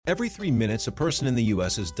Every 3 minutes, a person in the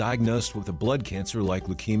U.S. is diagnosed with a blood cancer like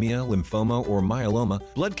leukemia, lymphoma, or myeloma,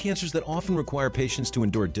 blood cancers that often require patients to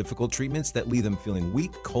endure difficult treatments that leave them feeling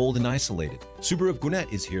weak, cold, and isolated. Subaru of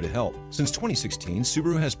Gwinnett is here to help. Since 2016,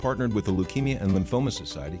 Subaru has partnered with the Leukemia and Lymphoma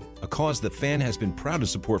Society, a cause that FAN has been proud to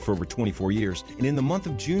support for over 24 years. And in the month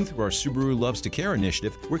of June, through our Subaru Loves to Care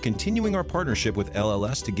initiative, we're continuing our partnership with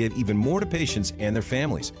LLS to give even more to patients and their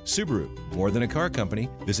families. Subaru, more than a car company.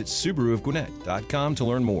 Visit SubaruofGwinnett.com to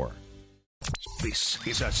learn more. This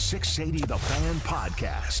is a 680 The Fan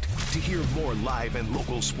podcast. To hear more live and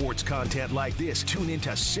local sports content like this, tune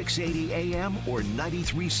into 680 AM or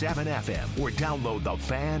 93.7 FM or download the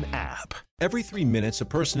Fan app. Every 3 minutes, a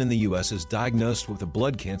person in the U.S. is diagnosed with a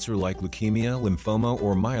blood cancer like leukemia, lymphoma,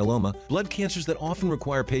 or myeloma, blood cancers that often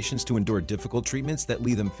require patients to endure difficult treatments that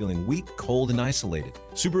leave them feeling weak, cold, and isolated.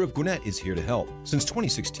 Subaru of Gwinnett is here to help. Since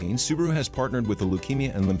 2016, Subaru has partnered with the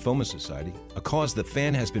Leukemia and Lymphoma Society, a cause that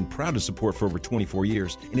FAN has been proud to support for over 24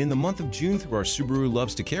 years. And in the month of June, through our Subaru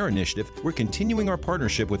Loves to Care initiative, we're continuing our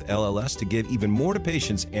partnership with LLS to give even more to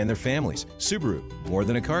patients and their families. Subaru, more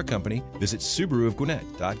than a car company. Visit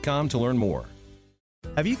SubaruofGwinnett.com to learn more.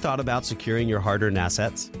 Have you thought about securing your hard-earned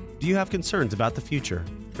assets? Do you have concerns about the future?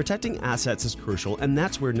 Protecting assets is crucial, and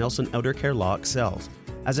that's where Nelson Elder Care Law excels.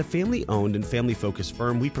 As a family-owned and family-focused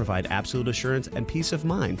firm, we provide absolute assurance and peace of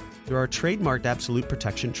mind through our trademarked Absolute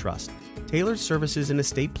Protection Trust, tailored services in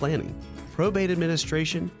estate planning, probate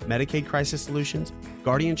administration, Medicaid crisis solutions,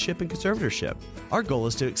 guardianship, and conservatorship. Our goal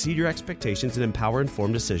is to exceed your expectations and empower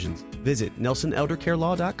informed decisions. Visit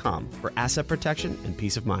NelsonElderCareLaw.com for asset protection and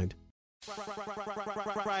peace of mind.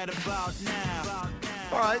 Right about now.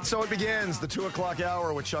 All right, so it begins. The 2 o'clock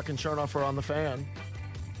hour with Chuck and Chernoff are on the Fan.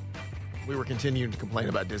 We were continuing to complain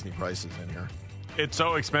about Disney prices in here. It's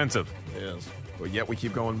so expensive. It is. But yet we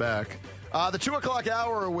keep going back. The 2 o'clock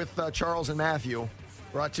hour with Charles and Matthew,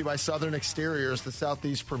 brought to you by Southern Exteriors, the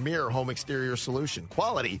Southeast premier home exterior solution.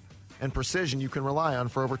 Quality and precision you can rely on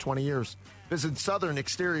for over 20 years. Visit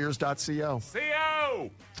southernexteriors.co.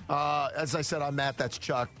 CO! As I said, I'm Matt. That's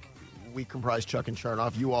Chuck. We comprise Chuck and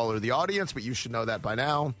Chernoff. You all are the audience, but you should know that by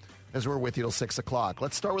now, as we're with you till 6 o'clock.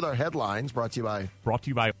 Let's start with our headlines, brought to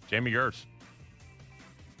you by Jamie Gertz.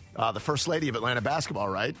 The First Lady of Atlanta basketball,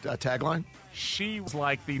 right? Tagline? She was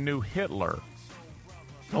like the new Hitler.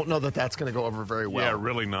 Don't know that that's going to go over very well. Yeah,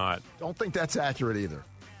 really not. Don't think that's accurate either.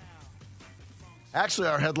 Actually,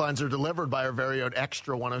 our headlines are delivered by our very own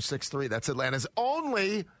Extra 106.3. That's Atlanta's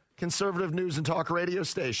only conservative news and talk radio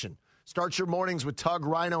station. Start your mornings with Tug,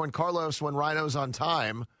 Rhino, and Carlos when Rhino's on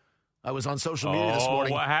time. I was on social media this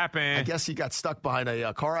morning. What happened? I guess he got stuck behind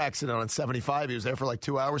a car accident on 75. He was there for like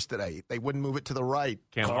 2 hours today. They wouldn't move it to the right.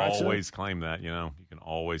 Can't always claim that, you know. You can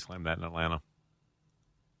always claim that in Atlanta.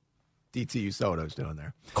 DTU Soto's doing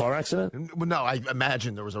there. Car accident? No, I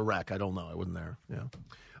imagine there was a wreck. I don't know. I wasn't there.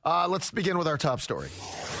 Yeah. Let's begin with our top story.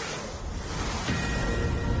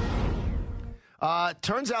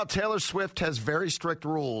 Turns out Taylor Swift has very strict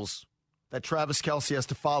rules that Travis Kelce has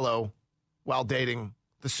to follow while dating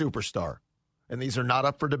the superstar. And these are not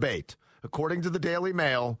up for debate. According to the Daily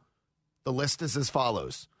Mail, the list is as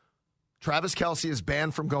follows. Travis Kelce is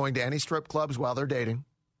banned from going to any strip clubs while they're dating.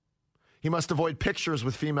 He must avoid pictures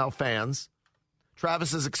with female fans.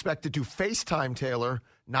 Travis is expected to FaceTime Taylor,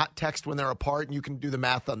 not text when they're apart, and you can do the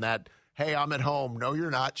math on that. Hey, I'm at home. No,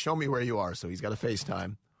 you're not. Show me where you are. So he's got to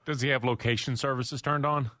FaceTime. Does he have location services turned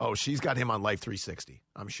on? Oh, she's got him on Life 360,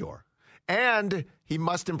 I'm sure. And he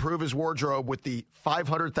must improve his wardrobe with the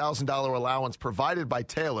 $500,000 allowance provided by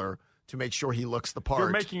Taylor to make sure he looks the part. You're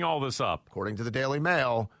making all this up. According to the Daily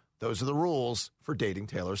Mail, those are the rules for dating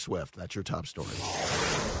Taylor Swift. That's your top story.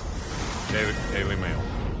 Daily Mail.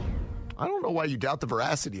 I don't know why you doubt the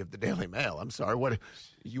veracity of the Daily Mail. I'm sorry. What,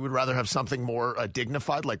 you would rather have something more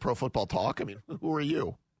dignified like Pro Football Talk? I mean, who are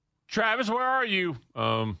you? Travis, where are you?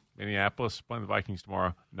 Minneapolis, playing the Vikings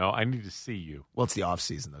tomorrow. No, I need to see you. Well, it's the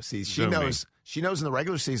offseason, though. See, she knows in the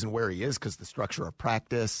regular season where he is because the structure of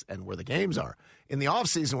practice and where the games are. In the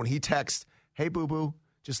offseason, when he texts, hey, boo-boo,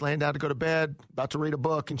 just laying down to go to bed, about to read a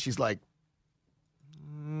book, and she's like,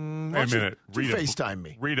 wait a minute. FaceTime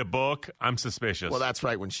me. Read a book? I'm suspicious. Well, that's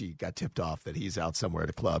right when she got tipped off that he's out somewhere at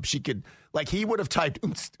a club. She could, like, he would have typed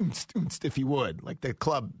if he would, like the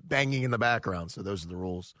club banging in the background. So those are the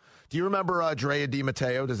rules. Do you remember Drea Di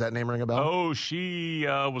Matteo? Does that name ring a bell? Oh, she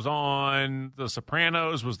was on The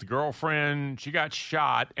Sopranos, was the girlfriend. She got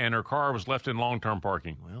shot, and her car was left in long-term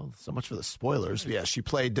parking. Well, so much for the spoilers. Yeah, she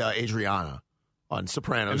played Adriana on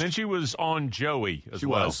Sopranos. And then she was on Joey as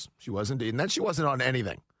well. She was indeed. And then she wasn't on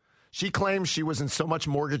anything. She claims she was in so much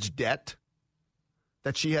mortgage debt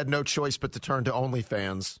that she had no choice but to turn to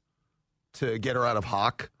OnlyFans to get her out of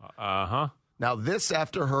Hawk. Uh-huh. Now, this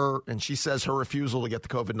after her, and she says her refusal to get the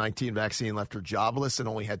COVID-19 vaccine left her jobless and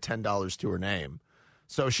only had $10 to her name.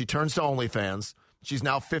 So she turns to OnlyFans. She's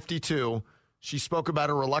now 52. She spoke about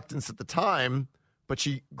her reluctance at the time, but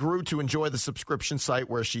she grew to enjoy the subscription site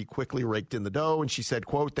where she quickly raked in the dough. And she said,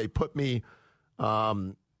 quote, they took me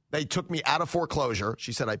out of foreclosure.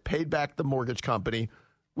 She said, I paid back the mortgage company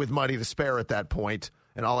with money to spare at that point,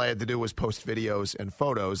 and all I had to do was post videos and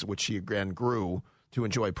photos, which she again grew to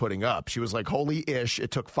enjoy putting up. She was like, holy ish,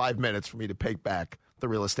 it took 5 minutes for me to pay back the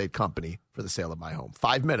real estate company for the sale of my home.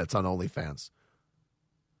 5 minutes on OnlyFans.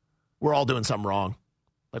 We're all doing something wrong.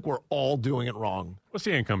 Like, we're all doing it wrong. What's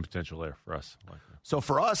the income potential there for us? So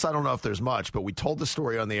for us, I don't know if there's much, but we told the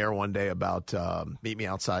story on the air one day about Meet Me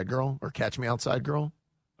Outside Girl or Catch Me Outside Girl.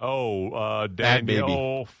 Oh,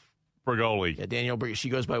 Danielle Bergoli. Yeah, Danielle Bergoli. She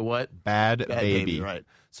goes by what? Bad baby. Right.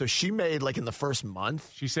 So she made, like, in the first month.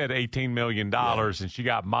 She said $18 million, and she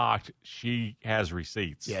got mocked. She has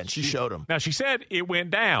receipts. Yeah, and she showed them. Now, she said it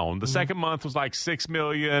went down. The second month was like $6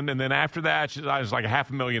 million, and then after that, it was like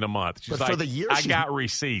 $500,000 a month. She's but like, for the year, I got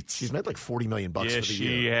receipts. She's made like $40 million for the year.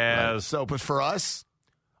 She has. Right. So, but for us,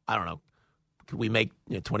 I don't know. Could we make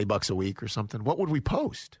 $20 a week or something? What would we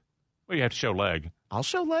post? Well, you have to show leg. I'll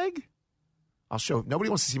show leg. Nobody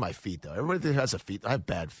wants to see my feet, though. Everybody that has a feet. I have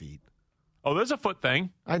bad feet. Oh, there's a foot thing.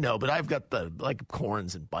 I know, but I've got the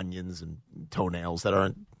corns and bunions and toenails that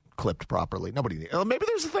aren't clipped properly. Maybe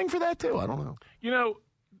there's a thing for that too. I don't know.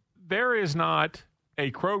 There is not a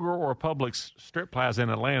Kroger or a Publix strip plaza in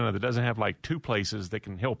Atlanta that doesn't have like two places that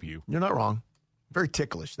can help you. You're not wrong. Very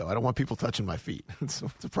ticklish, though. I don't want people touching my feet. It's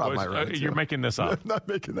a problem I run into. You're making this up. I'm not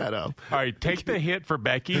making that up. All right, take the hit for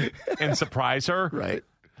Becky and surprise her. Right.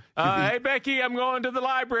 Hey, Becky, I'm going to the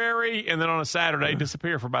library. And then on a Saturday,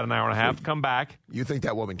 disappear for about an hour and a half, come back. You think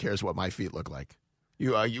that woman cares what my feet look like?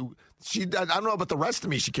 I don't know about the rest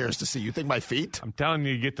of me she cares to see. You think my feet? I'm telling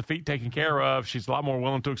you, get the feet taken care of. She's a lot more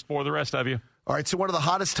willing to explore the rest of you. All right, so one of the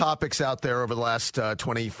hottest topics out there over the last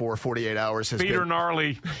 24, 48 hours has been... Feet are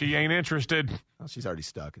gnarly. She ain't interested. Well, she's already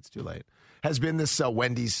stuck. It's too late. Has been this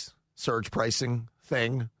Wendy's surge pricing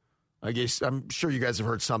thing. I guess I'm sure you guys have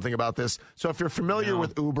heard something about this. So if you're familiar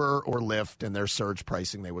with Uber or Lyft and their surge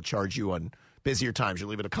pricing, they will charge you on busier times. You're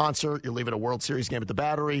leaving a concert, you're leaving a World Series game at the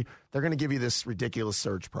Battery. They're going to give you this ridiculous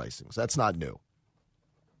surge pricing. So that's not new.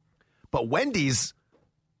 But Wendy's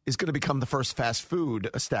is going to become the first fast food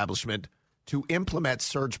establishment to implement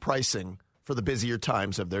surge pricing for the busier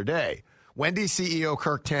times of their day. Wendy's CEO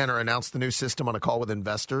Kirk Tanner announced the new system on a call with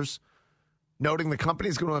investors, noting the company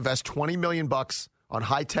is going to invest $20 million on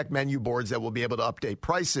high-tech menu boards that will be able to update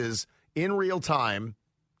prices in real time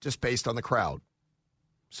just based on the crowd.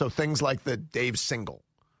 So things like the Dave's Single,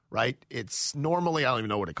 right? It's normally, I don't even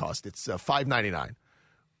know what it costs. It's $5.99.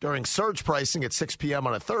 During surge pricing at 6 p.m.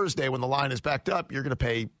 on a Thursday when the line is backed up, you're going to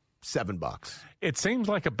pay $7. It seems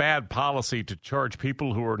like a bad policy to charge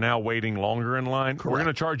people who are now waiting longer in line. Correct. We're going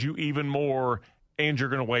to charge you even more, and you're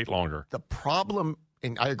going to wait longer. The problem,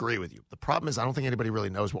 and I agree with you, the problem is I don't think anybody really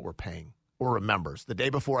knows what we're paying or remembers. The day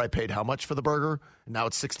before I paid how much for the burger, and now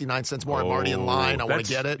it's 69 cents more. I'm already in line. I want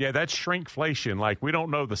to get it. Yeah, that's shrinkflation. Like, we don't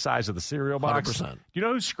know the size of the cereal box. 100%. You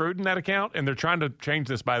know who's screwed in that account? And they're trying to change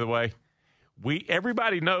this, by the way.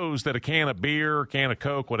 Everybody knows that a can of beer, can of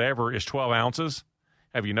Coke, whatever, is 12 ounces.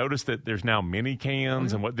 Have you noticed that there's now mini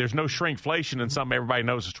cans and there's no shrinkflation in something everybody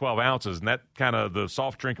knows is 12 ounces? And that kind of the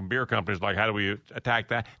soft drink and beer companies like, how do we attack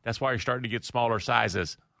that? That's why you're starting to get smaller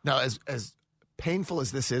sizes. Now, as painful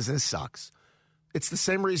as this is, and it sucks, it's the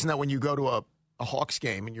same reason that when you go to a Hawks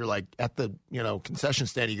game and you're like at the concession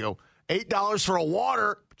stand, you go, $8 for a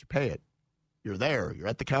water, but you pay it. You're there. You're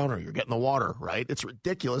at the counter. You're getting the water, right? It's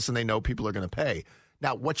ridiculous, and they know people are going to pay.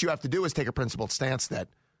 Now, what you have to do is take a principled stance that,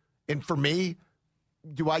 and for me,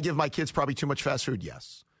 do I give my kids probably too much fast food?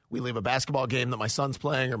 Yes. We leave a basketball game that my son's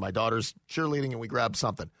playing or my daughter's cheerleading, and we grab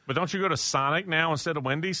something. But don't you go to Sonic now instead of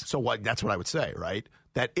Wendy's? So what? That's what I would say, right?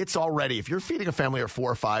 That it's already, if you're feeding a family of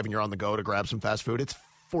 4 or 5 and you're on the go to grab some fast food, it's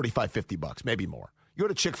 $45, $50, maybe more. You go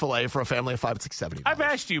to Chick-fil-A for a family of 5, it's like $70. I've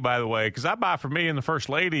asked you, by the way, because I buy for me and the First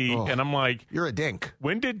Lady, and I'm like, you're a dink.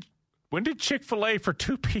 When did Chick-fil-A for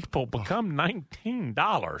 2 people become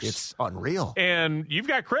 $19? It's unreal. And you've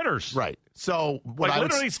got critters. Right. So what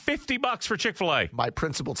literally it's $50 for Chick-fil-A. My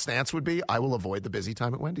principled stance would be I will avoid the busy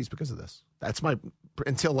time at Wendy's because of this. That's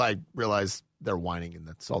until I realize they're whining and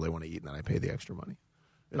that's all they want to eat, and then I pay the extra money.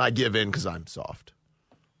 And I give in because I'm soft.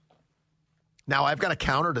 Now, I've got a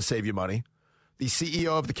counter to save you money. The CEO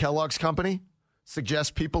of the Kellogg's company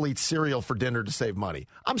suggests people eat cereal for dinner to save money.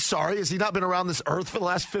 I'm sorry, has he not been around this earth for the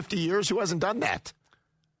last 50 years? Who hasn't done that?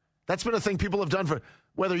 That's been a thing people have done for...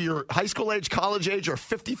 whether you're high school age, college age, or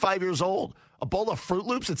 55 years old. A bowl of Fruit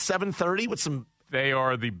Loops at $7.30 with some... They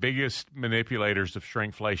are the biggest manipulators of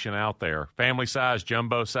shrinkflation out there. Family size,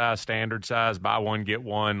 jumbo size, standard size, buy one, get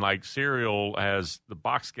one. Like cereal has, the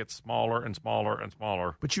box gets smaller and smaller and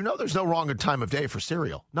smaller. But you know there's no wrong time of day for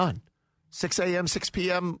cereal. None. 6 a.m., 6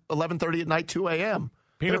 p.m., 11:30 at night, 2 a.m.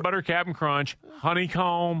 Peanut butter Cap'n Crunch,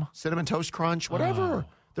 honeycomb. Cinnamon Toast Crunch, whatever.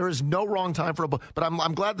 There is no wrong time for a bowl. But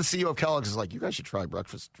I'm glad the CEO of Kellogg's is like, you guys should try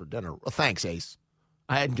breakfast for dinner. Well, thanks, Ace.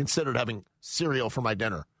 I hadn't considered having cereal for my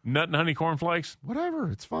dinner. Nut and honey cornflakes?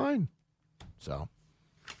 Whatever. It's fine. So,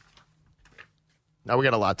 now we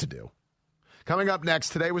got a lot to do. Coming up next,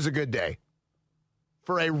 today was a good day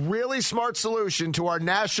for a really smart solution to our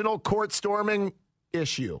national court storming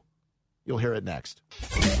issue. You'll hear it next.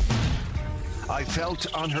 I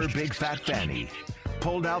felt on her big fat fanny,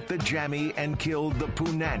 pulled out the jammy and killed the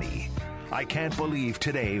punani. I can't believe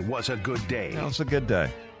today was a good day. Yeah, it's a good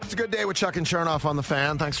day. It's a good day with Chuck and Chernoff on The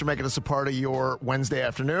Fan. Thanks for making us a part of your Wednesday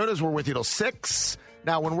afternoon as we're with you till 6.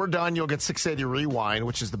 Now, when we're done, you'll get 680 Rewind,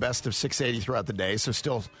 which is the best of 680 throughout the day. So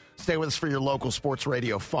still stay with us for your local sports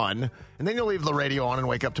radio fun. And then you'll leave the radio on and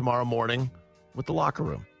wake up tomorrow morning with The Locker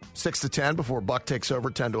Room. 6 to 10 before Buck takes over,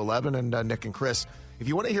 10 to 11, and Nick and Chris. If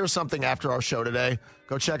you want to hear something after our show today,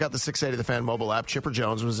 go check out the 680 The Fan mobile app. Chipper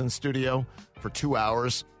Jones was in studio for 2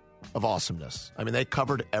 hours of awesomeness. I mean, they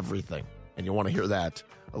covered everything, and you'll want to hear that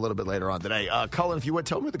a little bit later on today. Cullen, if you would,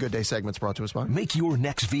 tell me what the Good Day segment's brought to us by. Make your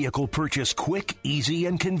next vehicle purchase quick, easy,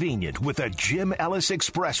 and convenient with a Jim Ellis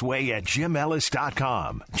Expressway at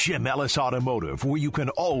JimEllis.com. Jim Ellis Automotive, where you can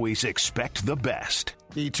always expect the best.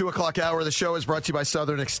 The 2 o'clock hour of the show is brought to you by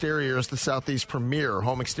Southern Exteriors, the Southeast premier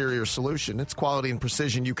home exterior solution. It's quality and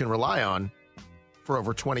precision you can rely on for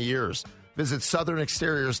over 20 years. Visit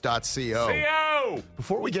southernexteriors.co. CO!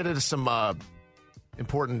 Before we get into some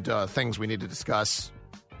important things we need to discuss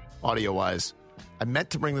audio-wise, I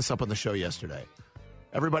meant to bring this up on the show yesterday.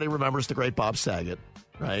 Everybody remembers the great Bob Saget,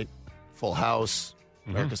 right? Full House,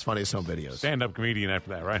 America's Funniest Home Videos. Stand-up comedian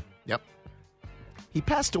after that, right? Yep. He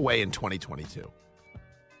passed away in 2022.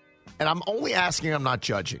 And I'm only asking, I'm not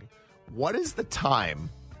judging. What is the time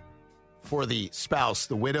for the spouse,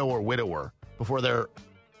 the widow or widower, before they're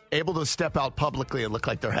able to step out publicly and look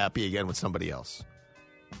like they're happy again with somebody else?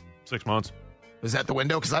 6 months. Is that the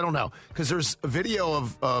window? Because I don't know. Because there's a video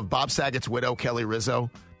of Bob Saget's widow, Kelly Rizzo,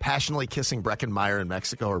 passionately kissing Breckin Meyer in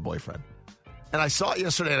Mexico, her boyfriend. And I saw it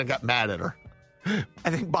yesterday and I got mad at her. I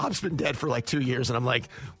think Bob's been dead for like 2 years, and I'm like,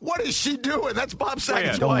 what is she doing? That's Bob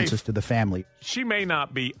Saget's wife. Condolences to the family. She may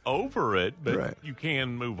not be over it, but Right. you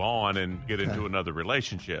can move on and get into another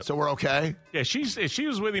relationship. So we're okay? Yeah, she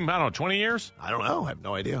was with him, I don't know, 20 years? I don't know. I have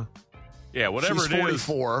no idea. Yeah, whatever She's it is.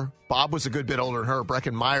 44. Bob was a good bit older than her.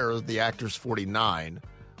 Breckin Meyer, the actor's 49.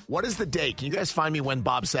 What is the date? Can you guys find me when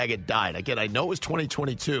Bob Saget died? Again, I know it was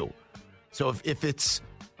 2022. So if it's...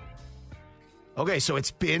 Okay, so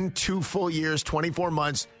it's been 2 full years, 24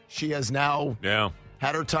 months. She has now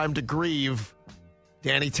had her time to grieve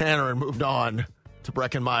Danny Tanner and moved on to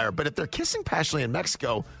Breckin Meyer. But if they're kissing passionately in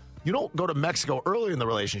Mexico, you don't go to Mexico early in the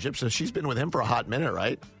relationship, so she's been with him for a hot minute,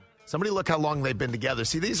 right? Somebody look how long they've been together.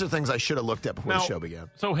 See, these are things I should have looked at before the show began.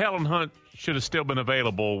 So Helen Hunt should have still been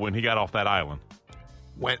available when he got off that island.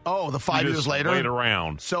 The 5 years later? Wait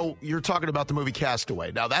around. So you're talking about the movie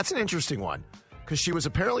Castaway. Now, that's an interesting one because she was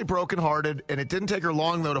apparently brokenhearted, and it didn't take her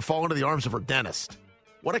long, though, to fall into the arms of her dentist.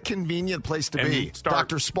 What a convenient place to be.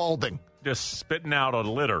 Dr. Spaulding. Just spitting out a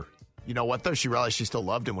litter. You know what, though? She realized she still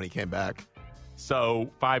loved him when he came back. So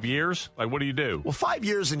 5 years? Like, what do you do? Well, 5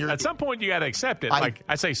 years and you're... At some point, you got to accept it.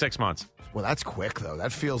 I say 6 months. Well, that's quick, though.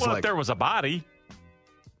 That feels if there was a body.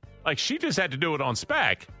 Like, she just had to do it on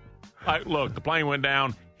spec. Like, look, the plane went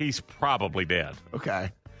down. He's probably dead.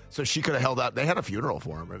 Okay. So she could have held out. They had a funeral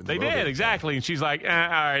for him. Right? They did, exactly. And she's like, all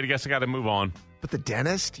right, I guess I got to move on. But the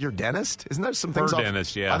dentist? Your dentist? Isn't there some things Her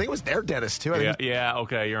dentist, yeah. I think it was their dentist, too. Yeah,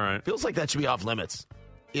 okay, you're right. Feels like that should be off limits.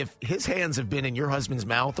 If his hands have been in your husband's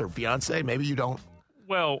mouth or fiance, maybe you don't.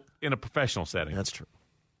 Well, in a professional setting. That's true.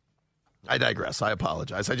 I digress. I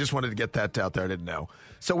apologize. I just wanted to get that out there. I didn't know.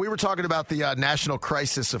 So we were talking about the national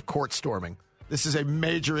crisis of court storming. This is a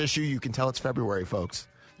major issue. You can tell it's February, folks.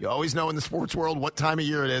 You always know in the sports world what time of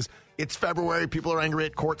year it is. It's February. People are angry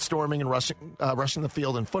at court storming and rushing the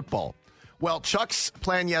field in football. Well, Chuck's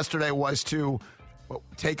plan yesterday was to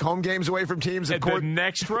take home games away from teams. At the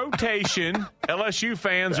next rotation, LSU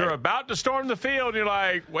fans are about to storm the field. You're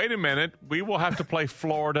like, wait a minute. We will have to play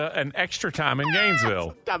Florida an extra time in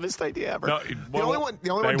Gainesville. Dumbest idea ever. No, the only one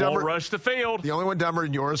dumber, won't rush the field. The only one dumber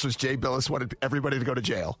than yours was Jay Billis wanted everybody to go to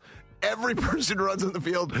jail. Every person who runs on the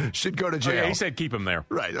field should go to jail. Okay, he said keep him there.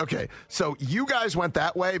 Right, okay. So you guys went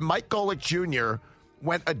that way. Mike Golick Jr.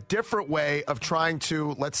 went a different way of trying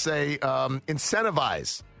to, let's say,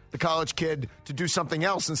 incentivize the college kid to do something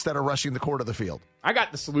else instead of rushing the court of the field. I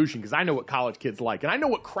got the solution because I know what college kids like, and I know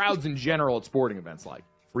what crowds in general at sporting events like.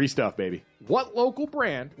 Free stuff, baby. What local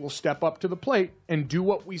brand will step up to the plate and do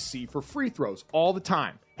what we see for free throws all the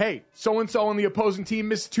time? Hey, so-and-so on the opposing team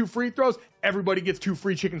misses 2 free throws. Everybody gets 2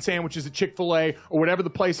 free chicken sandwiches at Chick-fil-A or whatever the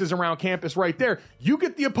place is around campus right there. You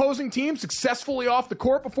get the opposing team successfully off the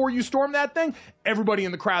court before you storm that thing. Everybody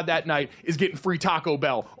in the crowd that night is getting free Taco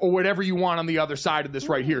Bell or whatever you want on the other side of this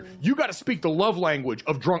right here. You got to speak the love language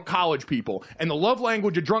of drunk college people. And the love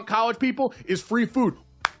language of drunk college people is free food.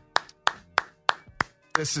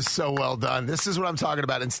 This is so well done. This is what I'm talking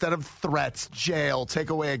about. Instead of threats, jail, take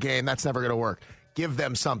away a game, that's never going to work. Give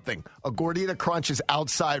them something. A Gordita Crunch is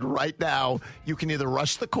outside right now. You can either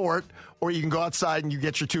rush the court or you can go outside and you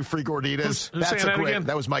get your 2 free Gorditas. Who's saying that again?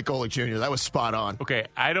 That was Mike Golick Jr. That was spot on. Okay,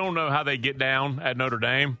 I don't know how they get down at Notre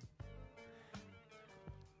Dame.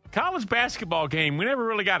 College basketball game, we never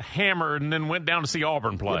really got hammered and then went down to see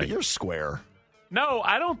Auburn play. Yeah, but you're square. No,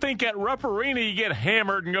 I don't think at Rupp Arena you get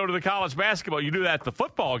hammered and go to the college basketball. You do that at the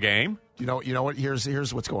football game. You know what?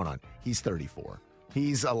 Here's what's going on. He's 34.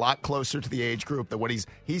 He's a lot closer to the age group than what he's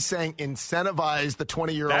saying. Incentivize the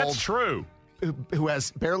 20-year-old. That's true. Who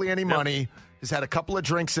has barely any money, has had a couple of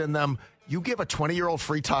drinks in them. You give a 20-year-old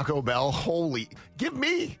free Taco Bell. Give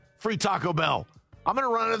me free Taco Bell. I'm going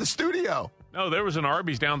to run out of the studio. No, there was an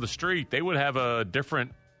Arby's down the street. They would have a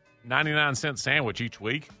different 99-cent sandwich each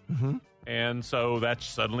week. Mm-hmm. And so that's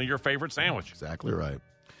suddenly your favorite sandwich. Exactly right.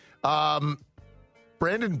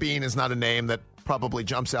 Brandon Beane is not a name that probably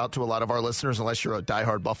jumps out to a lot of our listeners unless you're a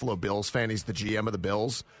diehard Buffalo Bills fan. He's the GM of the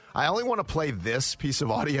Bills. I only want to play this piece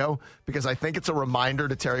of audio because I think it's a reminder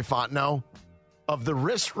to Terry Fontenot of the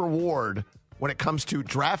risk-reward when it comes to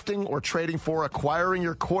drafting or trading for acquiring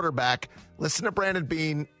your quarterback. Listen to Brandon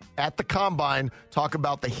Beane at the Combine talk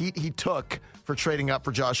about the heat he took for trading up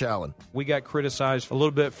for Josh Allen. We got criticized a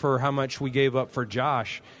little bit for how much we gave up for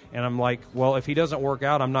Josh. And I'm like, well, if he doesn't work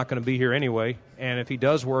out, I'm not going to be here anyway. And if he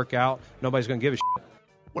does work out, nobody's going to give a shit.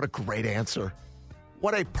 What a great answer.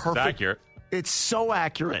 What a perfect. It's accurate. It's so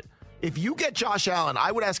accurate. If you get Josh Allen,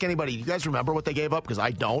 I would ask anybody, do you guys remember what they gave up? Because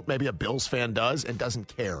I don't. Maybe a Bills fan does and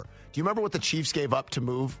doesn't care. Do you remember what the Chiefs gave up to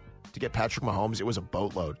move to get Patrick Mahomes? It was a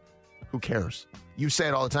boatload. Who cares? You say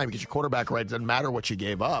it all the time. You get your quarterback right. It doesn't matter what you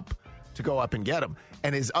gave up to go up and get him.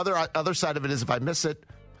 And his other side of it is if I miss it,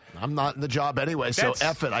 I'm not in the job anyway, so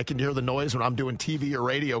F it. I can hear the noise when I'm doing TV or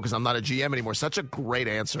radio because I'm not a GM anymore. Such a great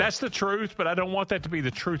answer. That's the truth, but I don't want that to be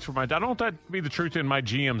the truth I don't want that to be the truth in my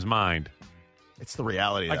GM's mind. It's the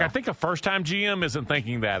reality, Like, though. I think a first-time GM isn't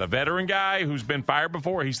thinking that. A veteran guy who's been fired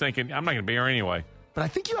before, he's thinking, I'm not going to be here anyway. But I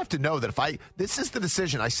think you have to know that this is the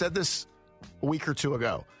decision. I said this a week or two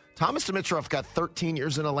ago. Thomas Dimitroff got 13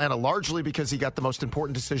 years in Atlanta largely because he got the most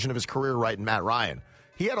important decision of his career right in Matt Ryan.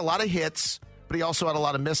 He had a lot of hits, but he also had a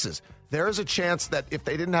lot of misses. There is a chance that if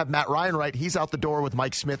they didn't have Matt Ryan right, he's out the door with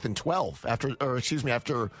Mike Smith in 12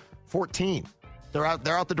 after 14. They're out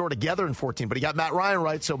the door together in 14, but he got Matt Ryan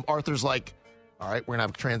right, so Arthur's like, all right, we're going to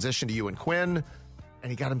have a transition to you and Quinn,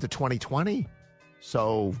 and he got him to 2020.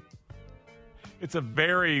 So it's a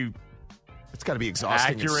very it's got to be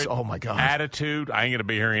exhausting. Accurate oh, my God. Attitude. I ain't going to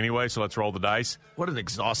be here anyway, so let's roll the dice. What an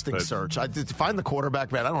exhausting search. To find the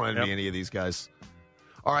quarterback, man, I don't envy any of these guys.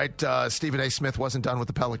 All right, Stephen A. Smith wasn't done with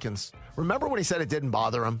the Pelicans. Remember when he said it didn't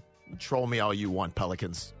bother him? Troll me all you want,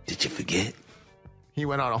 Pelicans. Did you forget? He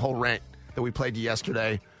went on a whole rant that we played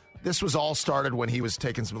yesterday. This was all started when he was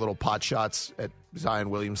taking some little pot shots at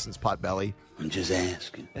Zion Williamson's pot belly. I'm just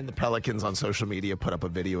asking. And the Pelicans on social media put up a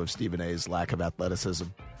video of Stephen A.'s lack of athleticism.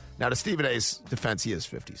 Now, to Stephen A.'s defense, he is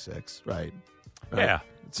 56, right? Yeah.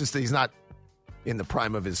 It's just that he's not in the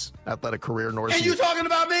prime of his athletic career, nor is And you talking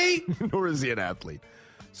about me? Nor is he an athlete.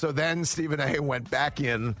 So then Stephen A. went back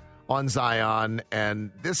in on Zion,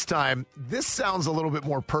 and this time, this sounds a little bit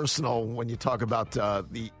more personal when you talk about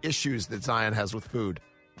the issues that Zion has with food.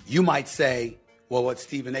 You might say, well, what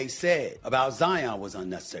Stephen A. said about Zion was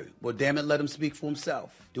unnecessary. Well, damn it, let him speak for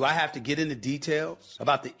himself. Do I have to get into details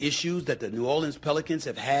about the issues that the New Orleans Pelicans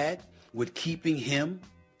have had with keeping him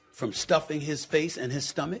from stuffing his face and his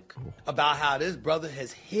stomach? Ooh. About how this brother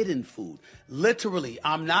has hidden food. Literally,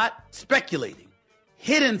 I'm not speculating.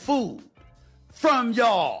 Hidden food from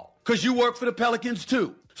y'all, because you work for the Pelicans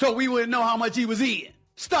too. So we wouldn't know how much he was eating.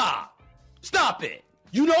 Stop it.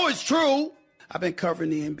 You know it's true. I've been covering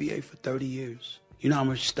the NBA for 30 years. You know how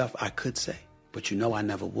much stuff I could say, but you know I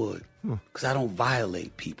never would, because I don't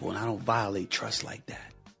violate people and I don't violate trust like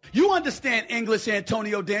that. You understand English,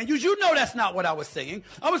 Antonio Daniels. You know that's not what I was saying.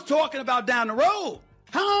 I was talking about down the road.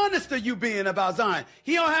 How honest are you being about Zion?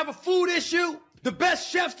 He don't have a food issue? The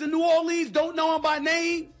best chefs in New Orleans don't know him by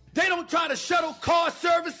name? They don't try to shuttle car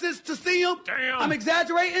services to see him? Damn. I'm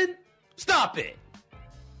exaggerating? Stop it.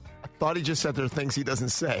 I thought he just said there are things he doesn't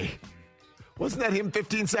say. Wasn't that him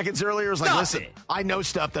 15 seconds earlier? It was like, Stop listen, it. I know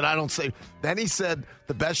stuff that I don't say. Then he said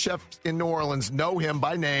the best chefs in New Orleans know him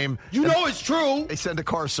by name. You know it's true. They send a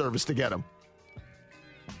car service to get him.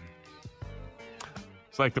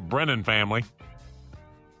 It's like the Brennan family.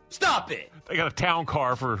 Stop it. They got a town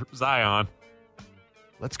car for Zion.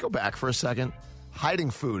 Let's go back for a second.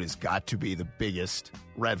 Hiding food has got to be the biggest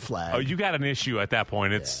red flag. Oh, you got an issue at that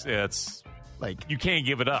point. It's like you can't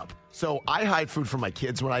give it up. So I hide food from my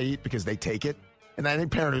kids when I eat because they take it. And any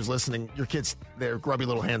parent who's listening, your kids, their grubby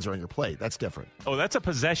little hands are on your plate. That's different. Oh, that's a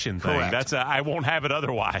possession thing. Correct. I won't have it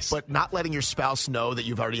otherwise. But not letting your spouse know that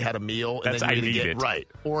you've already had a meal and That's then I you're need going to it. get right.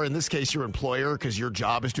 Or in this case, your employer, because your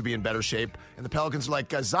job is to be in better shape. And the Pelicans are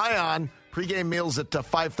like, Zion, pregame meals at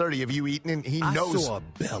 5:30. Have you eaten? And he knows. I saw a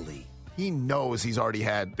belly. He knows he's already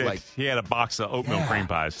had he had a box of oatmeal cream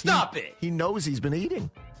pies. Stop it. He knows he's been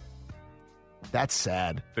eating. That's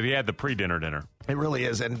sad. That he had the pre-dinner dinner. It really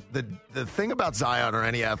is. And the thing about Zion or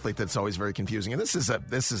any athlete that's always very confusing, and this is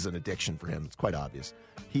an addiction for him. It's quite obvious.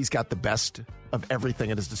 He's got the best of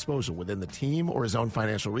everything at his disposal within the team or his own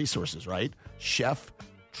financial resources, right? Chef,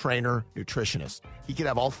 trainer, nutritionist. He could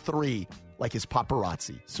have all three like his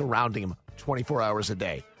paparazzi surrounding him 24 hours a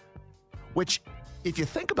day. Which, if you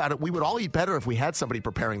think about it, we would all eat better if we had somebody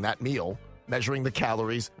preparing that meal, measuring the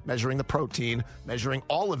calories, measuring the protein, measuring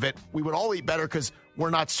all of it. We would all eat better because we're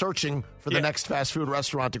not searching for the next fast food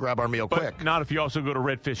restaurant to grab our meal quick. Not if you also go to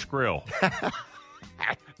Redfish Grill.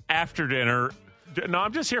 After dinner, no,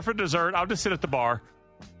 I'm just here for dessert. I'll just sit at the bar.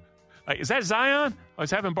 Like, is that Zion? I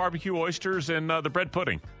was having barbecue oysters and the bread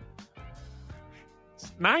pudding.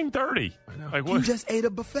 It's 9:30. I know. Like, You what? just ate a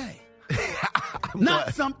buffet.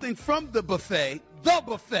 Not something from the buffet, the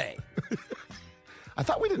buffet. I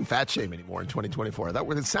thought we didn't fat shame anymore in 2024.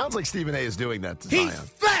 It sounds like Stephen A. is doing that to He's Zion.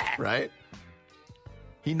 fat. Right?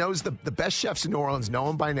 He knows the best chefs in New Orleans know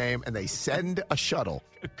him by name, and they send a shuttle.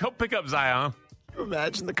 Go pick up Zion. Can you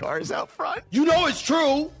imagine the car is out front? You know it's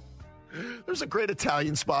true. There's a great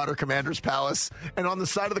Italian spot or Commander's Palace, and on the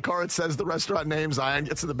side of the car it says the restaurant name. Zion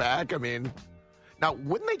gets in the back. I mean, now,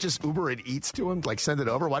 wouldn't they just Uber Eats to him, like send it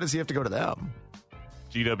over? Why does he have to go to them?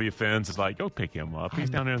 GW Fins is like, go pick him up. He's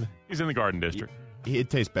down there. He's in the Garden District.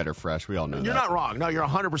 It tastes better fresh. We all know You're that. not wrong. No, you're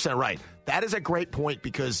 100% right. That is a great point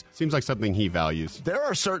because Seems like something he values. there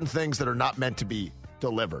are certain things that are not meant to be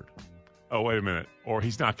delivered. Oh, wait a minute. Or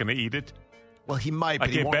he's not going to eat it. Well, he might, but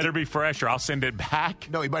Like, he it won't better be fresh or I'll send it back.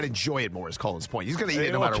 No, he might enjoy it more, is Colin's point. He's going to eat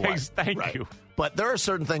it no matter Okay, what. thank you. But there are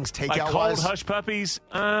certain things Like takeout cold wise. hush puppies,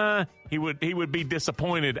 he would be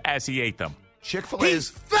disappointed as he ate them. Chick-fil-A He's is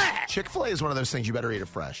fat. Chick-fil-A is one of those things you better eat it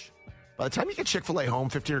fresh. By the time you get Chick-fil-A home,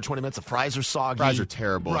 15 or 20 minutes, the fries are soggy. Fries are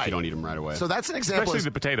terrible if Right. you don't eat them right away. So that's an example. Especially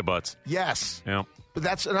the potato butts. Yes. Yeah. But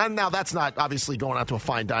that's not obviously going out to a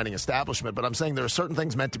fine dining establishment, but I'm saying there are certain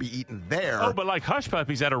things meant to be eaten there. Oh, but like hush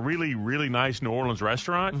puppies at a really, really nice New Orleans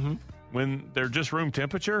restaurant, when they're just room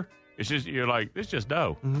temperature, it's just you're like, it's just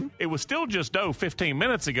dough. It was still just dough 15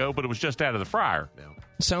 minutes ago, but it was just out of the fryer.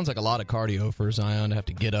 Sounds like a lot of cardio for Zion to have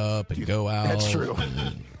to get up and go out. That's true.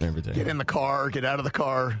 And everything. Get in the car, get out of the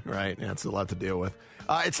car. Right. Yeah, it's a lot to deal with.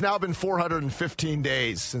 It's now been 415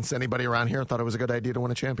 days since anybody around here thought it was a good idea to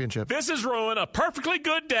win a championship. This is ruin a perfectly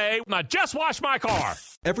good day when I just washed my car.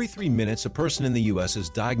 Every 3 minutes, a person in the U.S. is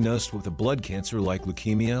diagnosed with a blood cancer like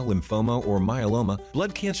leukemia, lymphoma, or myeloma,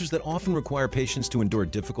 blood cancers that often require patients to endure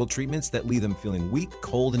difficult treatments that leave them feeling weak,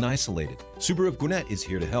 cold, and isolated. Subaru of Gwinnett is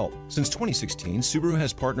here to help. Since 2016, Subaru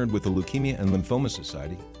has partnered with the Leukemia and Lymphoma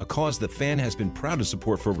Society, a cause that FAN has been proud to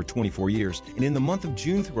support for over 24 years. And in the month of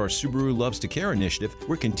June, through our Subaru Loves to Care initiative,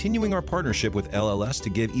 we're continuing our partnership with LLS to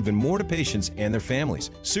give even more to patients and their families.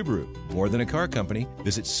 Subaru, more than a car company.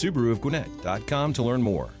 Visit SubaruofGwinnett.com to learn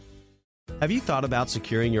more. Have you thought about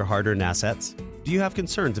securing your hard-earned assets? Do you have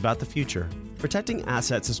concerns about the future? Protecting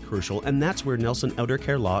assets is crucial, and that's where Nelson Elder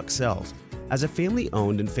Care Law excels. As a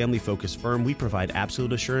family-owned and family-focused firm, we provide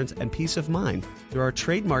absolute assurance and peace of mind through our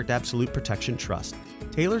trademarked Absolute Protection Trust,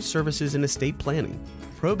 tailored services in estate planning,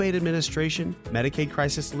 probate administration, Medicaid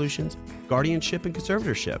crisis solutions, guardianship, and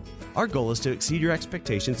conservatorship. Our goal is to exceed your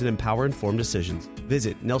expectations and empower informed decisions.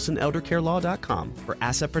 Visit NelsonElderCareLaw.com for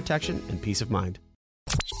asset protection and peace of mind.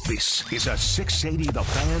 This is a 680 The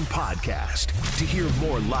Fan podcast. To hear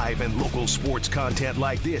more live and local sports content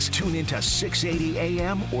like this, tune into 680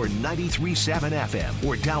 AM or 93.7 FM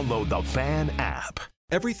or download the Fan app.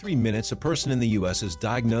 Every 3 minutes, a person in the U.S. is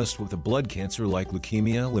diagnosed with a blood cancer like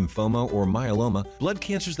leukemia, lymphoma, or myeloma, blood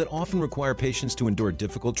cancers that often require patients to endure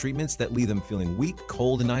difficult treatments that leave them feeling weak,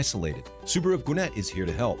 cold, and isolated. Subaru of Gwinnett is here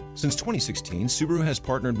to help. Since 2016, Subaru has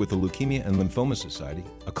partnered with the Leukemia and Lymphoma Society,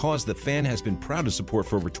 a cause the Fan has been proud to support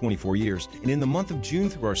for over 24 years. And in the month of June,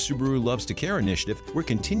 through our Subaru Loves to Care initiative, we're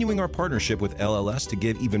continuing our partnership with LLS to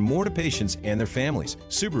give even more to patients and their families.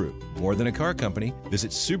 Subaru, more than a car company.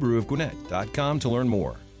 Visit SubaruofGwinnett.com to learn more.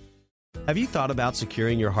 Have you thought about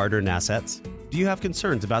securing your hard-earned assets? Do you have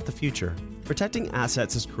concerns about the future? Protecting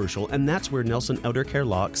assets is crucial, and that's where Nelson Elder Care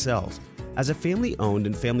Law excels. As a family-owned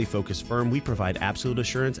and family-focused firm, we provide absolute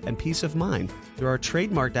assurance and peace of mind through our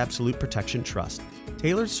trademarked Absolute Protection Trust,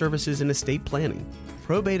 tailored services in estate planning,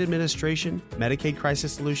 probate administration, Medicaid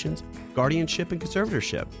crisis solutions, guardianship, and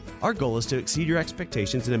conservatorship. Our goal is to exceed your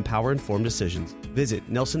expectations and empower informed decisions. Visit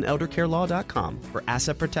NelsonElderCareLaw.com for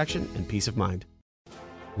asset protection and peace of mind.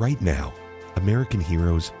 Right now, American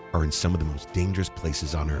heroes are in some of the most dangerous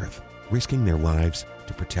places on earth, risking their lives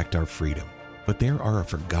to protect our freedom. But there are a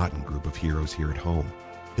forgotten group of heroes here at home.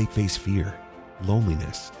 They face fear,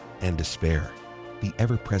 loneliness, and despair, the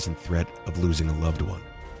ever-present threat of losing a loved one.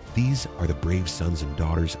 These are the brave sons and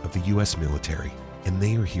daughters of the U.S. military, and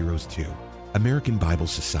they are heroes too. American Bible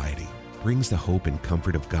Society brings the hope and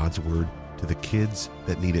comfort of God's Word to the kids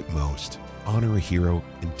that need it most. Honor a hero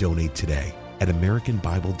and donate today at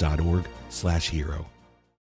AmericanBible.org/hero.